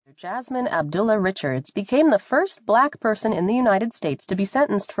Jasmine Abdullah Richards became the first black person in the United States to be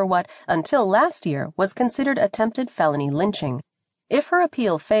sentenced for what, until last year, was considered attempted felony lynching. If her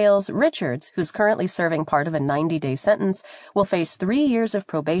appeal fails, Richards, who's currently serving part of a 90-day sentence, will face 3 years of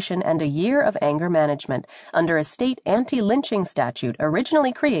probation and a year of anger management under a state anti-lynching statute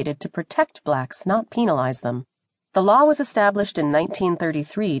originally created to protect blacks, not penalize them. The law was established in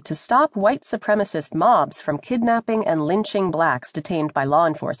 1933 to stop white supremacist mobs from kidnapping and lynching blacks detained by law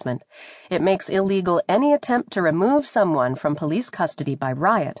enforcement. It makes illegal any attempt to remove someone from police custody by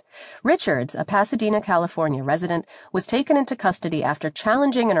riot. Richards, a Pasadena, California resident, was taken into custody after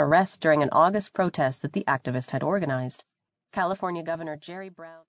challenging an arrest during an August protest that the activist had organized. California Governor Jerry Brown